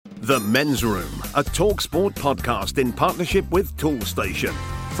The Men's Room, a TalkSport podcast in partnership with Toolstation.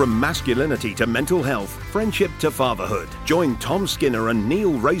 From masculinity to mental health, friendship to fatherhood. Join Tom Skinner and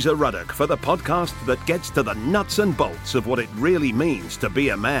Neil Razor Ruddock for the podcast that gets to the nuts and bolts of what it really means to be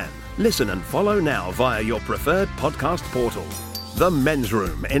a man. Listen and follow now via your preferred podcast portal. The Men's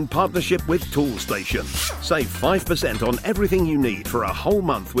Room in partnership with Toolstation. Save 5% on everything you need for a whole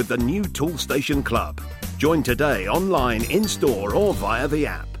month with the new Toolstation Club. Join today online, in-store or via the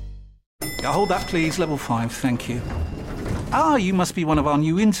app. Hold that please, level 5, thank you. You must be one of our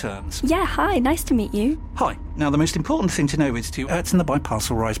new interns. Yeah, hi, nice to meet you. Hi. Now, the most important thing to know is to in the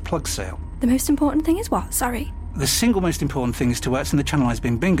Biparcel Rise plug sale. The most important thing is what? Sorry. The single most important thing is to in the Channelized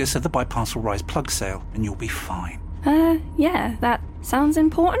Bin Bingus of the Biparcel Rise plug sale, and you'll be fine. Yeah, that sounds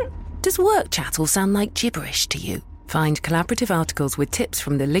important. Does work chat all sound like gibberish to you? Find collaborative articles with tips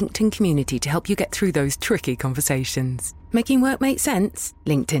from the LinkedIn community to help you get through those tricky conversations. Making work make sense?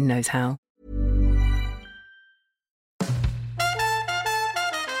 LinkedIn knows how.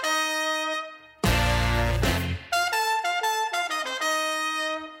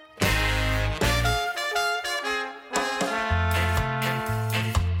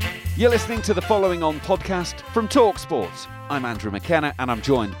 You're listening to the Following On podcast from TalkSport. I'm Andrew McKenna and I'm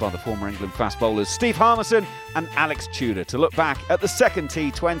joined by the former England fast bowlers Steve Harmison and Alex Tudor to look back at the second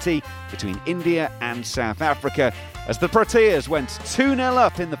T20 between India and South Africa as the Proteas went 2-0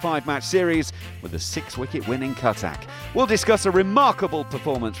 up in the 5-match series with a 6-wicket win in Cuttack. We'll discuss a remarkable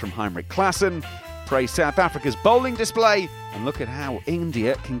performance from Heinrich Klaasen, praise South Africa's bowling display and look at how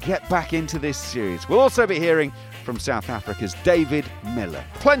India can get back into this series. We'll also be hearing from South Africa's David Miller.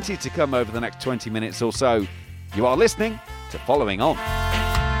 Plenty to come over the next 20 minutes or so. You are listening to Following On.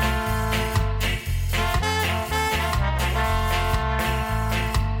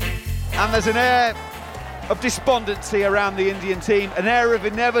 And there's an air of despondency around the Indian team, an air of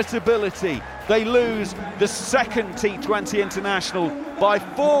inevitability. They lose the second T20 international by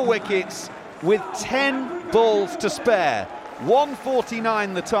 4 wickets with 10 balls to spare.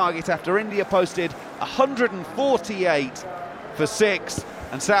 149 the target after India posted 148 for 6,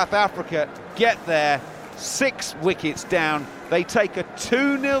 and South Africa get there 6 wickets down. They take a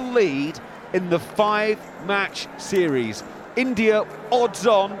 2-0 lead in the 5-match series. India odds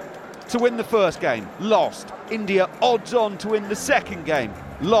on to win the first game, lost. India odds on to win the second game,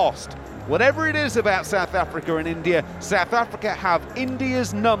 lost. Whatever it is about South Africa and India, South Africa have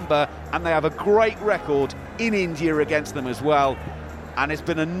India's number and they have a great record in India against them as well. And it's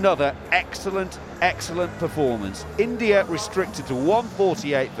been another excellent performance. India restricted to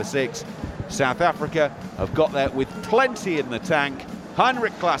 148 for 6. South Africa have got there with plenty in the tank.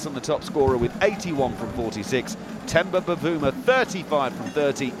 Heinrich Klaasen, the top scorer, with 81 from 46. Temba Bavuma, 35 from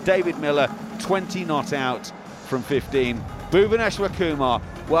 30. David Miller, 20 not out from 15. Bhuvaneshwar Kumar,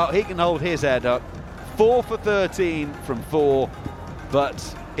 well, he can hold his head up. 4 for 13 from 4.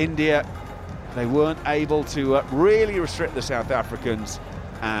 But India, they weren't able to really restrict the South Africans,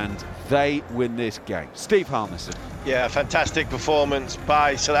 and they win this game. Steve Harmison. Yeah, fantastic performance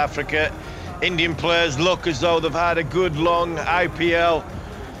by South Africa. Indian players look as though they've had a good long IPL.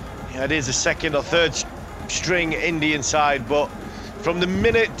 Yeah, it is a second or third string Indian side, but from the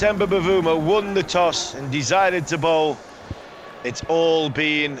minute Temba Bavuma won the toss and decided to bowl, it's all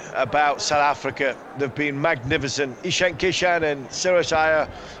been about South Africa. They've been magnificent. Ishan Kishan and Suresh Iyer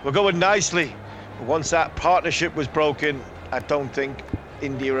were going nicely. But once that partnership was broken, I don't think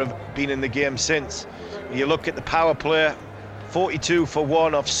India have been in the game since. You look at the power play, 42 for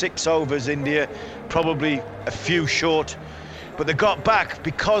 1 off 6 overs, India, probably a few short. But they got back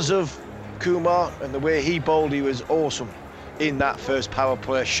because of Kumar and the way he bowled. He was awesome in that first power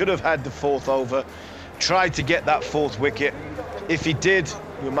play. Should have had the 4th over, tried to get that 4th wicket. If he did,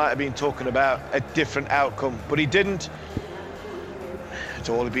 we might have been talking about a different outcome, but he didn't. It's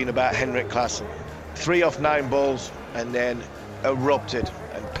all been about Heinrich Klaasen. 3 off 9 balls and then erupted.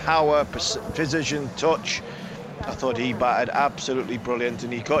 And power, precision, touch. I thought he batted absolutely brilliant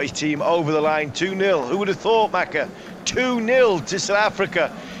and he got his team over the line 2-0. Who would have thought, Macca? 2-0 to South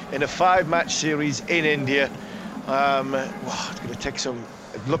Africa in a 5-match series in India. It's going to take some,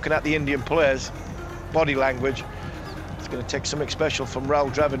 looking at the Indian players, body language, it's going to take something special from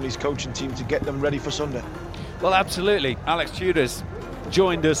Rahul Dravid and his coaching team to get them ready for Sunday. Well, absolutely. Alex Tudor's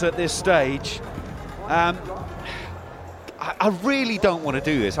joined us at this stage. I really don't want to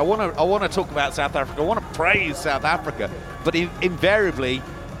do this. I want to talk about South Africa. I want to praise South Africa, but invariably,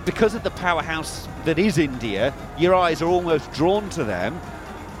 because of the powerhouse that is India, your eyes are almost drawn to them.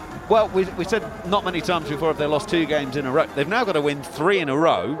 Well, we said not many times before if they lost 2 games in a row. They've now got to win 3 in a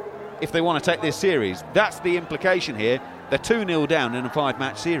row if they want to take this series. That's the implication here. They're 2-0 down in a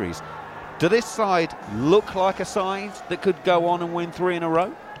 5-match series. Do this side look like a side that could go on and win 3 in a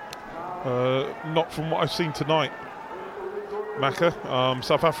row? Not from what I've seen tonight, Macca.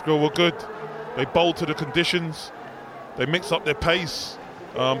 South Africa were good. They bowled to the conditions. They mixed up their pace.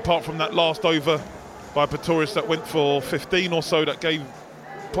 Apart from that last over by Pretorius that went for 15 or so, that gave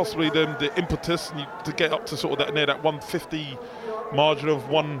possibly them the impetus to get up to sort of that near that 150 margin of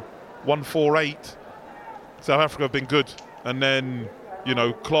 148. South Africa have been good, and then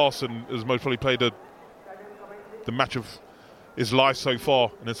Klaasen has most probably played the match of his life so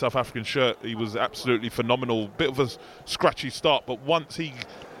far in the South African shirt. He was absolutely phenomenal. Bit of a scratchy start, but once he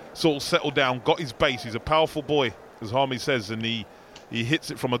sort of settled down, got his base. He's a powerful boy, as Harmy says, and he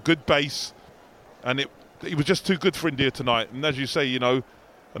hits it from a good base, and it was just too good for India tonight. And as you say, and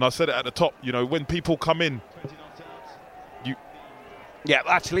I said it at the top, when people come in. Yeah,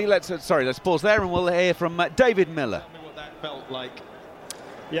 actually, let's pause there and we'll hear from David Miller. Tell me what that felt like.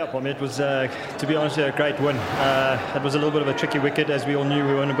 Yeah, I mean, it was, to be honest, a great win. It was a little bit of a tricky wicket, as we all knew.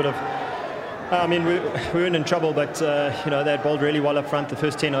 We were in a bit of... we weren't in trouble, but, they had bowled really well up front the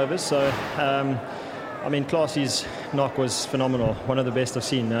first 10 overs. So, Klaasen's knock was phenomenal. One of the best I've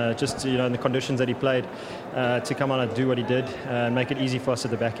seen. In the conditions that he played, to come on and do what he did, and make it easy for us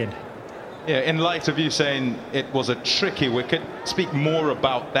at the back end. Yeah, in light of you saying it was a tricky wicket, speak more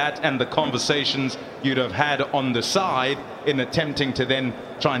about that and the conversations you'd have had on the side in attempting to then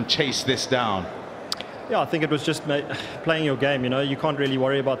try and chase this down. Yeah, I think it was just playing your game. You can't really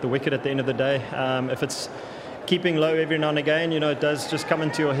worry about the wicket at the end of the day. If it's keeping low every now and again, it does just come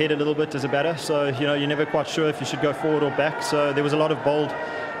into your head a little bit as a batter. So, you're never quite sure if you should go forward or back. So there was a lot of bold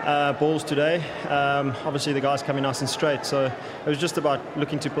balls today. Obviously the guys coming nice and straight, so it was just about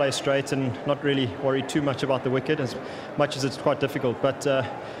looking to play straight and not really worry too much about the wicket, as much as it's quite difficult. But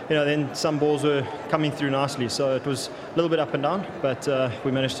then some balls were coming through nicely, so it was a little bit up and down, but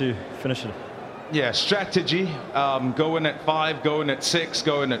we managed to finish it. Yeah, strategy, going at 5, going at 6,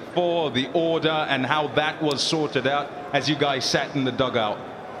 going at 4, the order and how that was sorted out as you guys sat in the dugout.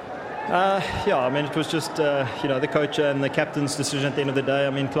 It was just, the coach and the captain's decision at the end of the day.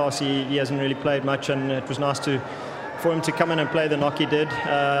 Klaasen, he hasn't really played much, and it was nice for him to come in and play the knock he did.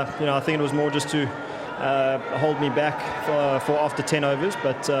 I think it was more just to hold me back for after 10 overs,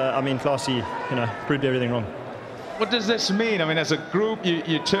 but, Klaasen, proved everything wrong. What does this mean? As a group,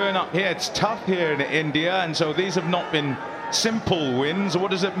 you turn up here, it's tough here in India, and so these have not been simple wins.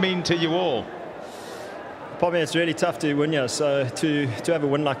 What does it mean to you all? Probably it's really tough to win here. So to have a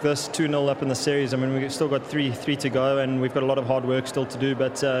win like this, 2-0 up in the series. We've still got three to go, and we've got a lot of hard work still to do.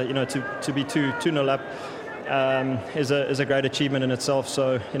 But to be 2-0 up is a great achievement in itself.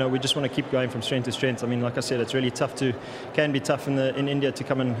 So we just want to keep going from strength to strength. Like I said, it's really can be tough in India to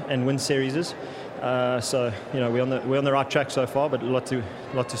come and win series. So we're on the right track so far, but a lot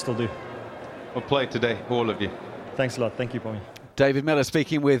to still do. Well played today, all of you. Thanks a lot. Thank you, Pommy. David Miller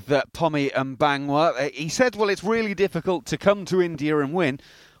speaking with Pommy and Bangwa. He said, well, it's really difficult to come to India and win.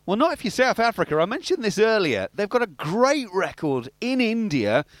 Well, not if you're South Africa. I mentioned this earlier. They've got a great record in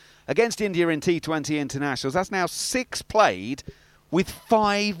India against India in T20 internationals. That's now 6 played with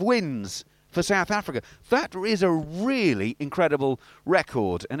 5 wins for South Africa. That is a really incredible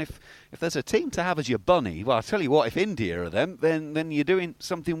record. And if there's a team to have as your bunny, well, I'll tell you what, if India are them, then you're doing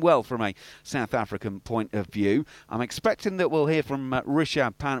something well from a South African point of view. I'm expecting that we'll hear from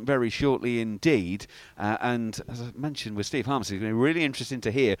Rishabh Pant very shortly indeed. And as I mentioned with Steve Harmison, it's going to be really interesting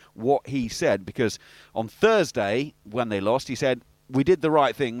to hear what he said, because on Thursday, when they lost, he said, we did the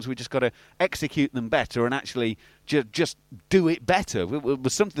right things, we just got to execute them better and actually just do it better. It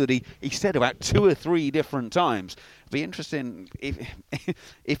was something that he said about 2 or 3 different times. It'd be interesting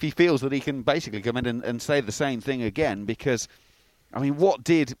if he feels that he can basically come in and say the same thing again, because what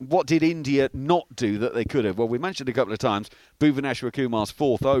did India not do that they could have? Well, we mentioned a couple of times Bhuvaneshwar Kumar's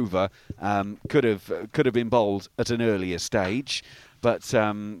 4th over could have been bowled at an earlier stage, but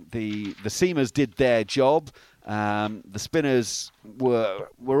the seamers did their job. The spinners were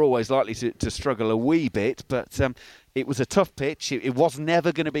always likely to struggle a wee bit, but it was a tough pitch. It was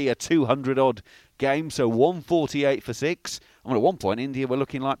never going to be a 200-odd game, so 148 for 6. At one point, India were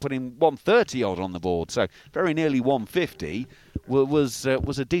looking like putting 130-odd on the board, so very nearly 150 was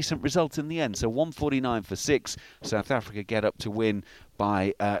a decent result in the end. So 149 for 6. South Africa get up to win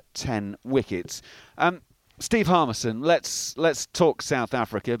by 10 wickets. Steve Harmison, let's talk South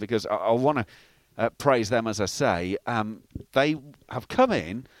Africa, because I want to praise them, as I say. They have come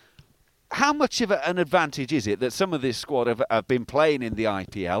in. How much of an advantage is it that some of this squad have been playing in the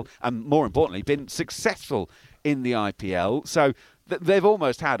IPL and, more importantly, been successful in the IPL? So they've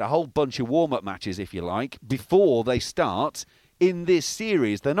almost had a whole bunch of warm-up matches, if you like, before they start in this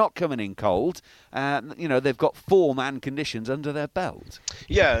series. They're not coming in cold. They've got form and conditions under their belt.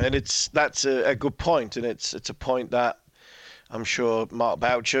 Yeah, and that's a good point, and it's a point that I'm sure Mark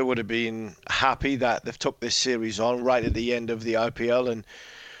Boucher would have been happy that they've took this series on right at the end of the IPL. And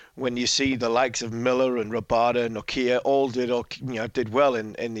when you see the likes of Miller and Rabada and Nokia all did well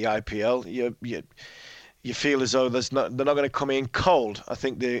in the IPL, you feel as though they're not going to come in cold. I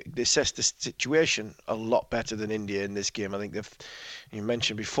think they assess the situation a lot better than India in this game. I think you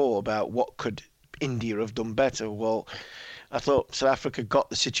mentioned before about what could India have done better. Well, I thought South Africa got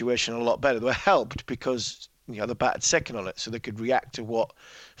the situation a lot better. They were helped because they batted second on it, so they could react to what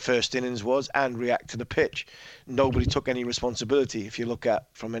first innings was and react to the pitch. Nobody took any responsibility. If you look at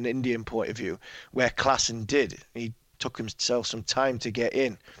from an Indian point of view, where Klassen did, he took himself some time to get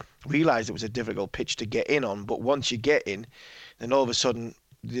in. Realised it was a difficult pitch to get in on, but once you get in, then all of a sudden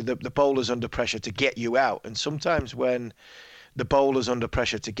the bowler's under pressure to get you out. And sometimes when the bowler's under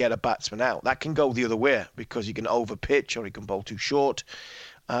pressure to get a batsman out, that can go the other way because you can over pitch or you can bowl too short,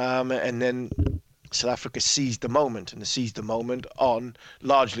 and then South Africa seized the moment, and they seized the moment on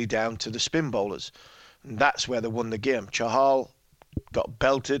largely down to the spin bowlers. And that's where they won the game. Chahal got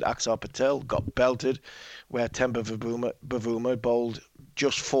belted, Axar Patel got belted, where Temba Bavuma bowled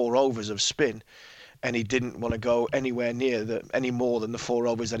just 4 overs of spin, and he didn't want to go anywhere near any more than the 4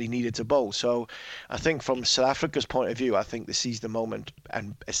 overs that he needed to bowl. So I think from South Africa's point of view, I think they seized the moment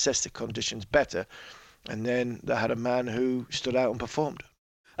and assessed the conditions better. And then they had a man who stood out and performed.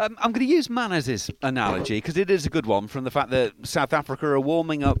 I'm going to use Manaz's analogy because it is a good one, from the fact that South Africa are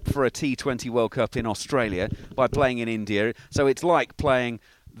warming up for a T20 World Cup in Australia by playing in India. So it's like playing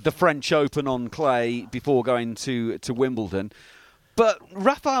the French Open on clay before going to Wimbledon. But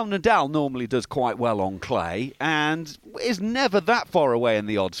Rafael Nadal normally does quite well on clay and is never that far away in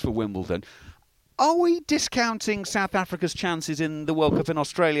the odds for Wimbledon. Are we discounting South Africa's chances in the World Cup in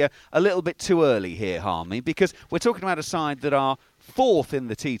Australia a little bit too early here, Harmy? Because we're talking about a side that are 4th in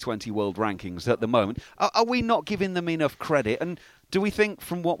the T20 World Rankings at the moment. Are we not giving them enough credit? And do we think,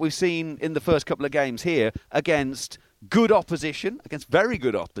 from what we've seen in the first couple of games here against good opposition, against very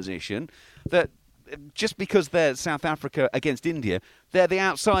good opposition, that just because they're South Africa against India, they're the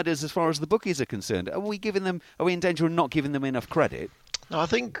outsiders as far as the bookies are concerned? Are we in danger of not giving them enough credit? No, I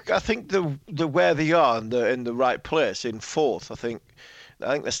think the where they are in the right place in 4th. I think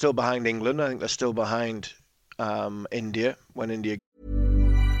they're still behind England. I think they're still behind India when India.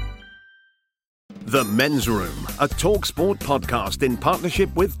 The Men's Room, a TalkSport podcast in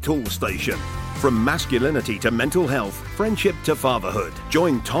partnership with Toolstation. From masculinity to mental health, friendship to fatherhood.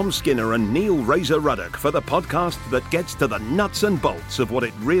 Join Tom Skinner and Neil Razor Ruddock for the podcast that gets to the nuts and bolts of what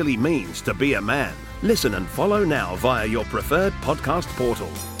it really means to be a man. Listen and follow now via your preferred podcast portal.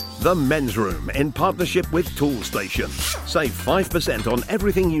 The Men's Room in partnership with Toolstation. Save 5% on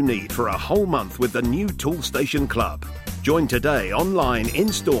everything you need for a whole month with the new Toolstation Club. Join today online,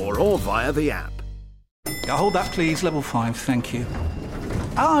 in-store or via the app. Hold that please, level 5, thank you.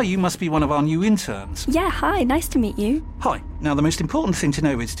 You must be one of our new interns. Yeah, hi, nice to meet you. Hi. Now, the most important thing to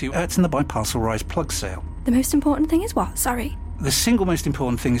know is to in the Biparcel Rise plug sale. The most important thing is what? Sorry. The single most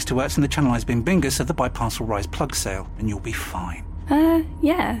important thing is to in the Channelized Bin Bingus of the Biparcel Rise plug sale, and you'll be fine.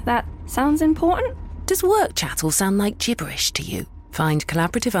 Yeah, that sounds important. Does work chat all sound like gibberish to you? Find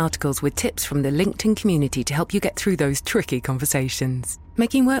collaborative articles with tips from the LinkedIn community to help you get through those tricky conversations.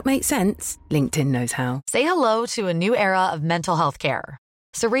 Making work make sense? LinkedIn knows how. Say hello to a new era of mental health care.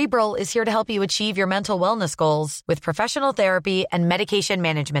 Cerebral is here to help you achieve your mental wellness goals with professional therapy and medication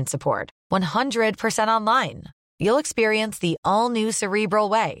management support. 100% online. You'll experience the all-new Cerebral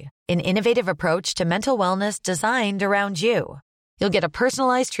Way, an innovative approach to mental wellness designed around you. You'll get a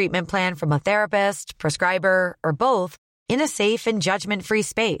personalized treatment plan from a therapist, prescriber, or both in a safe and judgment-free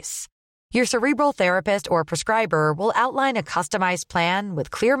space. Your Cerebral therapist or prescriber will outline a customized plan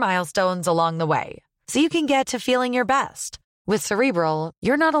with clear milestones along the way, so you can get to feeling your best. With Cerebral,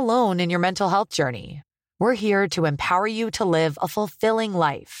 you're not alone in your mental health journey. We're here to empower you to live a fulfilling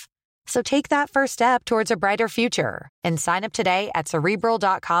life. So take that first step towards a brighter future and sign up today at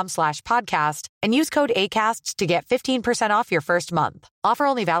Cerebral.com/podcast and use code ACAST to get 15% off your first month. Offer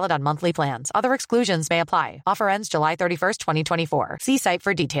only valid on monthly plans. Other exclusions may apply. Offer ends July 31st, 2024. See site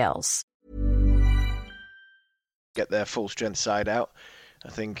for details. Get their full strength side out. I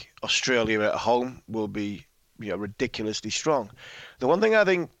think Australia at home will be ridiculously strong. The one thing I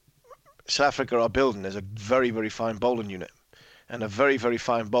think South Africa are building is a very, very fine bowling unit. And a very, very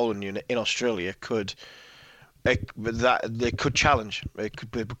fine bowling unit in Australia could challenge. It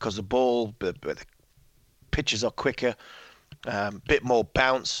could be because the pitches are quicker. bit more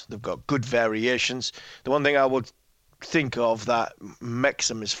bounce. They've got good variations. The one thing I would think of that makes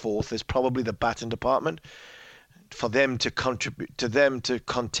them as fourth is probably the batting department. For them to contribute, to them to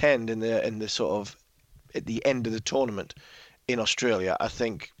contend in the sort of at the end of the tournament in Australia, I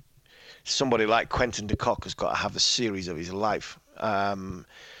think somebody like Quinton de Kock has got to have a series of his life. And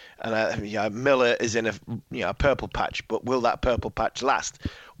Miller is in a purple patch, but will that purple patch last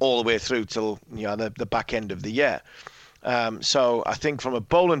all the way through till the back end of the year? So I think from a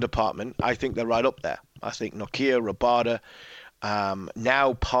bowling department, I think they're right up there. I think Nokia, Rabada,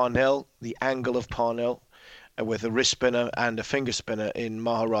 now Parnell, the angle of Parnell, with a wrist spinner and a finger spinner in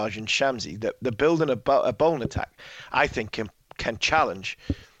Maharaj and Shamsi. They're building a bowling attack, I think, can challenge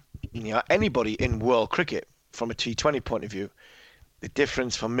anybody in world cricket from a T20 point of view. The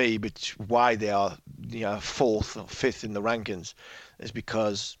difference for me between why they are fourth or fifth in the rankings is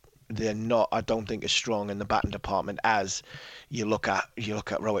because they're not, I don't think, as strong in the batting department as you look at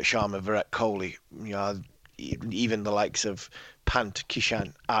Rohit Sharma, Virat Kohli, even the likes of Pant,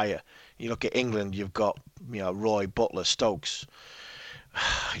 Kishan, Iyer. You look at England, you've got Roy, Butler, Stokes,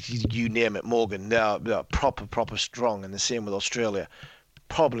 you name it, Morgan. They're proper strong, and the same with Australia.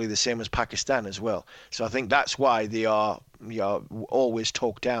 Probably the same as Pakistan as well. So I think that's why they are always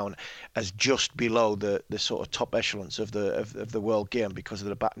talked down as just below the sort of top echelons of the world game because of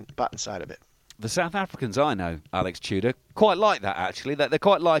the batting side of it. The South Africans I know, Alex Tudor, quite like that actually. They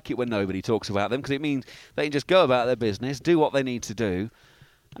quite like it when nobody talks about them because it means they can just go about their business, do what they need to do,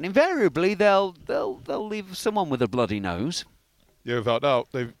 and invariably they'll leave someone with a bloody nose. Yeah, without doubt.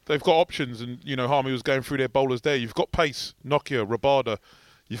 They've got options, and Harmy was going through their bowlers there. You've got pace, Nokia, Rabada.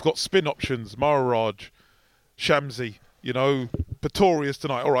 You've got spin options, Maharaj, Shamsi. Pretorius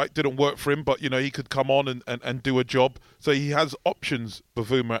tonight, all right, didn't work for him, but he could come on and do a job. So he has options.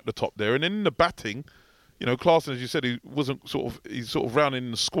 Bavuma at the top there, and in the batting, Klaasen, as you said, he's sort of rounding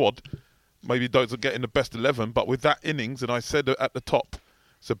in the squad. Maybe doesn't get in the best 11, but with that innings, and I said at the top,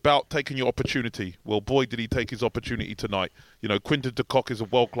 it's about taking your opportunity. Well, boy, did he take his opportunity tonight. Quinton de Kock is a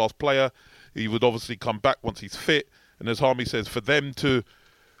world-class player. He would obviously come back once he's fit. And as Harmy says, for them to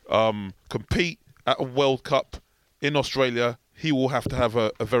compete at a World Cup in Australia, he will have to have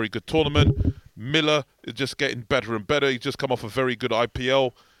a very good tournament. Miller is just getting better and better. He's just come off a very good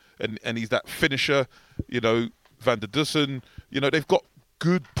IPL, and he's that finisher. Van der Dussen. They've got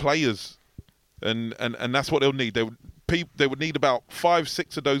good players, and that's what they'll need. They would need about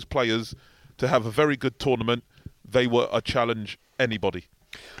 5-6 of those players to have a very good tournament. They were a challenge anybody.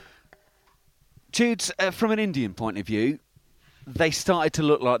 Jude, from an Indian point of view, they started to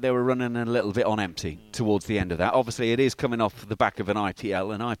look like they were running a little bit on empty towards the end of that. Obviously, it is coming off the back of an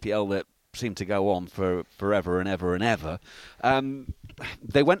IPL that seemed to go on for forever and ever and ever.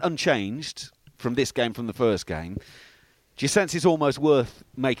 They went unchanged from this game, from the first game. Do you sense it's almost worth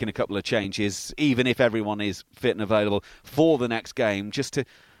making a couple of changes, even if everyone is fit and available for the next game, just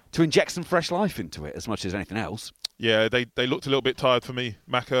to inject some fresh life into it as much as anything else? Yeah, they looked a little bit tired for me,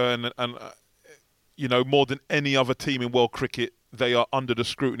 Macca, and more than any other team in world cricket, they are under the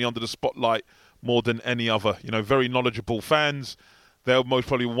scrutiny, under the spotlight more than any other. Very knowledgeable fans. They'll most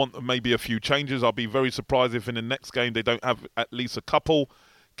probably want maybe a few changes. I'll be very surprised if in the next game they don't have at least a couple.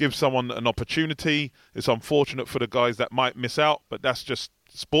 Give someone an opportunity. It's unfortunate for the guys that might miss out, but that's just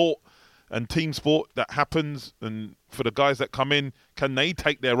sport and team sport. That happens. And for the guys that come in, can they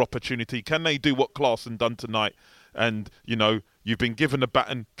take their opportunity? Can they do what Klaasen done tonight? And, you've been given a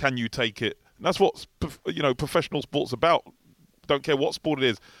baton. Can you take it? And that's what, professional sport's about. Don't care what sport it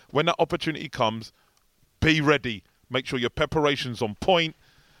is. When that opportunity comes, be ready. Make sure your preparation's on point.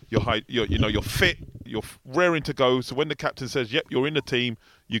 You're fit. You're raring to go. So when the captain says, "Yep, you're in the team,"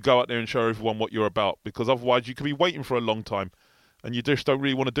 you go out there and show everyone what you're about. Because otherwise, you could be waiting for a long time, and you just don't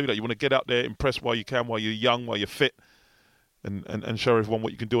really want to do that. You want to get out there, impress while you can, while you're young, while you're fit, and show everyone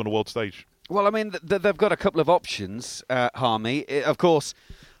what you can do on the world stage. Well, I mean, they've got a couple of options, Harmy, of course,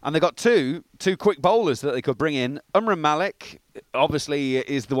 and they've got two quick bowlers that they could bring in. Umran Malik, obviously,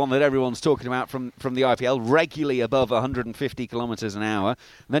 is the one that everyone's talking about from the IPL, regularly above 150 kilometres an hour.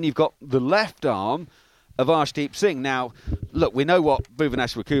 And then you've got the left arm of Arshdeep Singh. Now, look, we know what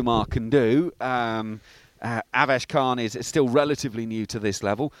Bhuvaneshwar Kumar can do. Avesh Khan is still relatively new to this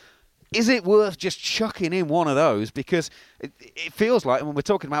level. Is it worth just chucking in one of those? Because it feels like, when we're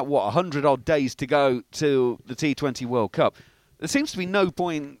talking about, 100-odd days to go to the T20 World Cup, there seems to be no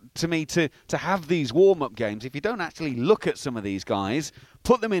point to me to have these warm-up games if you don't actually look at some of these guys,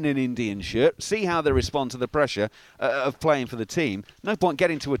 put them in an Indian shirt, see how they respond to the pressure of playing for the team. No point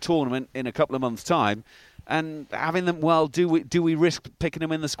getting to a tournament in a couple of months' time and having them, do we risk picking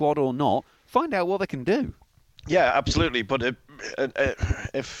them in the squad or not? Find out what they can do. Yeah, absolutely. But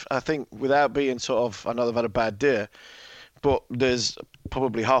if I think, without being sort of, I know they've had a bad day, but there's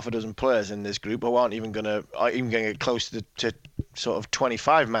probably half a dozen players in this group who aren't even going to get close to sort of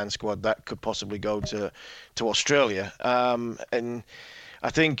 25-man squad that could possibly go to Australia. And I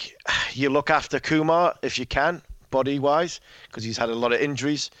think you look after Kumar if you can, body-wise, because he's had a lot of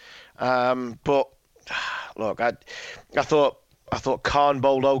injuries. But look, I thought Khan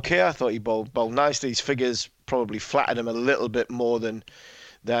bowled okay. I thought he bowled nicely. His figures probably flattered him a little bit more than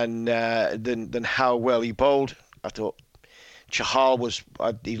how well he bowled. I thought Chahal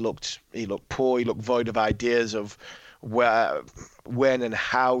he looked poor. He looked void of ideas of where, when, and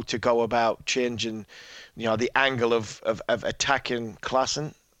how to go about changing, the angle of attacking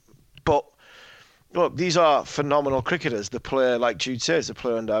Klaasen. But look, these are phenomenal cricketers. They play, like Jude says, they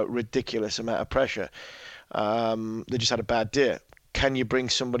play under a ridiculous amount of pressure. They just had a bad day. Can you bring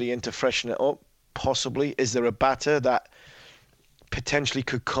somebody in to freshen it up? Possibly. Is there a batter that potentially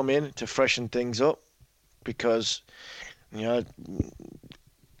could come in to freshen things up? Because, you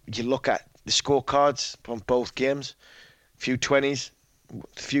look at the scorecards from both games, a few 20s,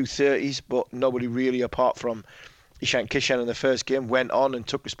 a few 30s, but nobody really, apart from Ishan Kishan in the first game, went on and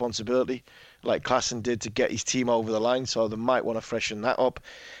took responsibility like Klaasen did to get his team over the line, so they might want to freshen that up.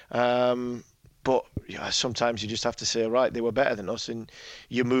 But sometimes you just have to say, right, they were better than us, and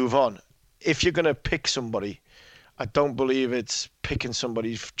you move on. If you're going to pick somebody, I don't believe it's picking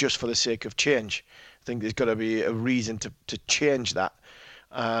somebody just for the sake of change. I think there's got to be a reason to change that.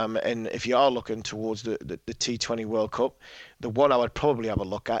 And if you are looking towards the T20 World Cup, the one I would probably have a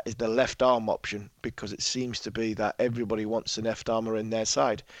look at is the left arm option, because it seems to be that everybody wants an left armer in their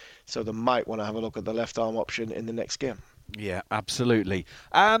side. So they might want to have a look at the left arm option in the next game. Yeah, absolutely.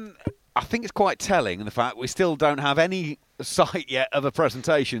 I think it's quite telling, the fact we still don't have any sight yet of a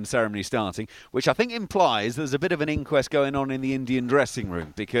presentation ceremony starting, which I think implies there's a bit of an inquest going on in the Indian dressing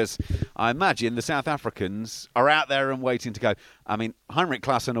room, because I imagine the South Africans are out there and waiting to go. I mean, Heinrich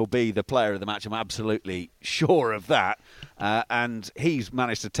Klaasen will be the player of the match, I'm absolutely sure of that. And he's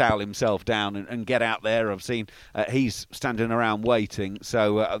managed to towel himself down and get out there. I've seen he's standing around waiting.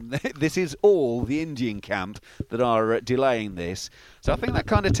 So this is all the Indian camp that are delaying this. So I think that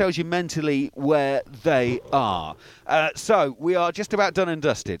kind of tells you mentally where they are. So we are just about done and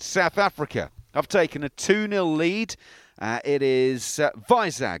dusted. South Africa have taken a 2-0 lead. It is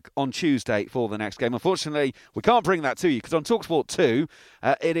Vizag on Tuesday for the next game. Unfortunately, we can't bring that to you because on TalkSport 2,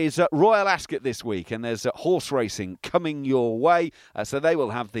 it is Royal Ascot this week, and there's horse racing coming your way. So they will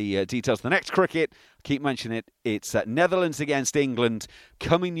have the details of the next cricket. Keep mentioning it. It's Netherlands against England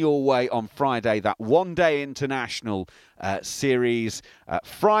coming your way on Friday. That one-day international series,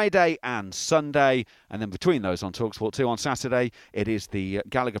 Friday and Sunday. And then between those on TalkSport 2 on Saturday, it is the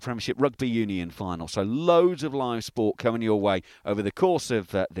Gallagher Premiership Rugby Union final. So loads of live sport coming your way over the course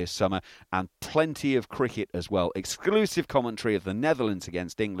of this summer, and plenty of cricket as well. Exclusive commentary of the Netherlands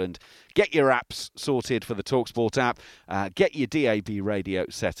against England. Get your apps sorted for the TalkSport app. Get your DAB radio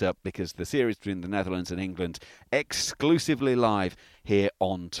set up, because the series between the Netherlands and England exclusively live here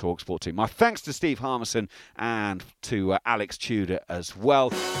on TalkSport 2. My thanks to Steve Harmison and to Alex Tudor as well.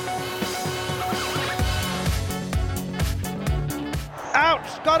 Out,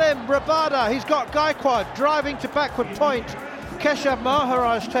 got him, Rabada. He's got Gaikwad driving to backward point. Keshav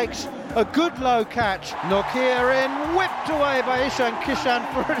Maharaj takes a good low catch. Nortje in, whipped away by Ishan Kishan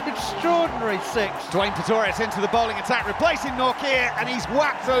for an extraordinary six. Dwayne Pretorius into the bowling attack, replacing Nortje, and he's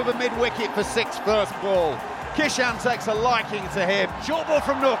whacked over mid-wicket for 6 first ball. Kishan takes a liking to him. Short ball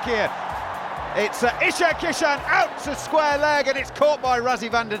from Nortje. It's Ishan Kishan out to square leg, and it's caught by Rassie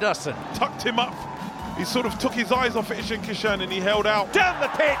van der Dussen. Tucked him up. He sort of took his eyes off Ishan Kishan and he held out. Down the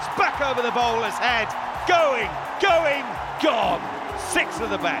pitch, back over the bowler's head. Going, gone. 6 of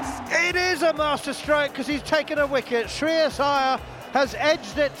the best. It is a master stroke because he's taken a wicket. Shreyas Iyer has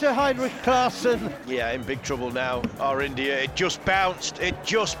edged it to Heinrich Klaasen. Yeah, in big trouble now, our India. It just bounced. We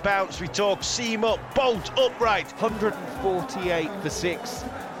talk seam up, bolt upright. 148 for 6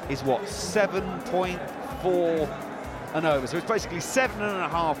 is what, 7.4 an over. So it's basically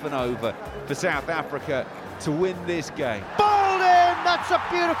 7.5 an over for South Africa to win this game. Bowled in! That's a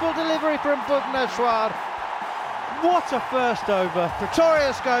beautiful delivery from Bhuvneshwar. What a first over.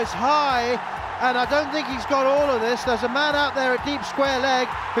 Pretorius goes high, and I don't think he's got all of this. There's a man out there at deep square leg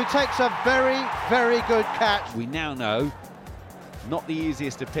who takes a very, very good catch. We now know not the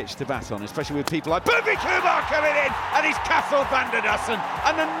easiest to pitch to bat on, especially with people like Bhuvi Kumar coming in, and he's castled van der Dussen,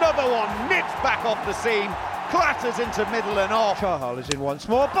 and another one nips back off the seam, clatters into middle and off. Chahal is in once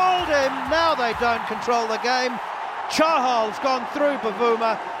more, bowled him. Now they don't control the game. Chahal's gone through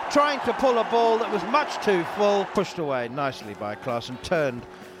Bavuma. trying to pull a ball that was much too full, pushed away nicely by Klaassen, turned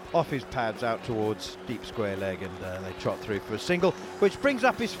off his pads out towards deep square leg, and they trot through for a single, which brings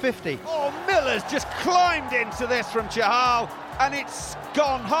up his 50. Oh, Miller's just climbed into this from Chahal, and it's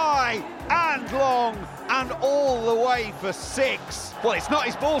gone high and long and all the way for 6. Well, it's not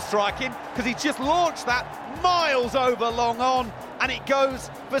his ball striking, because he just launched that miles over long on, and it goes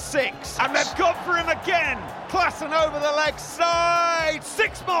for 6. And they've gone for him again. Klaassen over the leg side,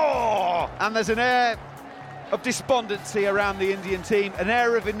 6 more! And there's an air of despondency around the Indian team, an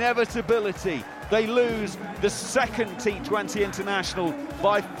air of inevitability. They lose the second T20 international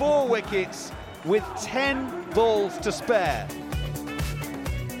by 4 wickets with 10 balls to spare.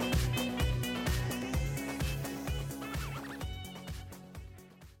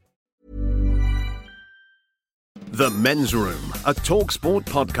 The Men's Room, a TalkSport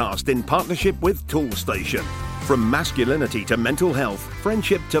podcast in partnership with Toolstation. From masculinity to mental health,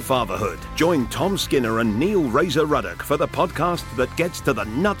 friendship to fatherhood. Join Tom Skinner and Neil Razor Ruddock for the podcast that gets to the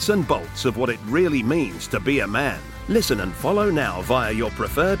nuts and bolts of what it really means to be a man. Listen and follow now via your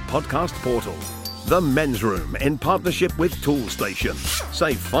preferred podcast portal. The Men's Room in partnership with Toolstation.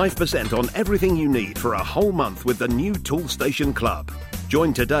 Save 5% on everything you need for a whole month with the new Toolstation Club.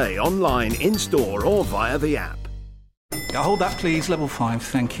 Join today online, in-store or via the app. Hold that, please. Level 5,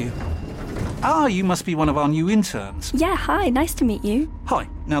 thank you. You must be one of our new interns. Yeah, hi, nice to meet you. Hi.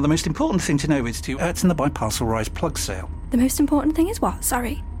 Now, the most important thing to know is to in the Biparcel Rise plug sale. The most important thing is what?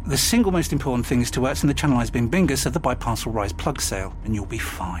 Sorry. The single most important thing is to in the Channelized Bin Bingus of the Biparcel Rise plug sale, and you'll be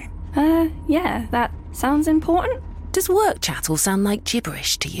fine. Yeah, that sounds important. Does work chat all sound like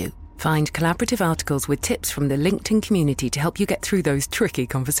gibberish to you? Find collaborative articles with tips from the LinkedIn community to help you get through those tricky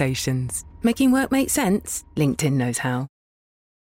conversations. Making work make sense? LinkedIn knows how.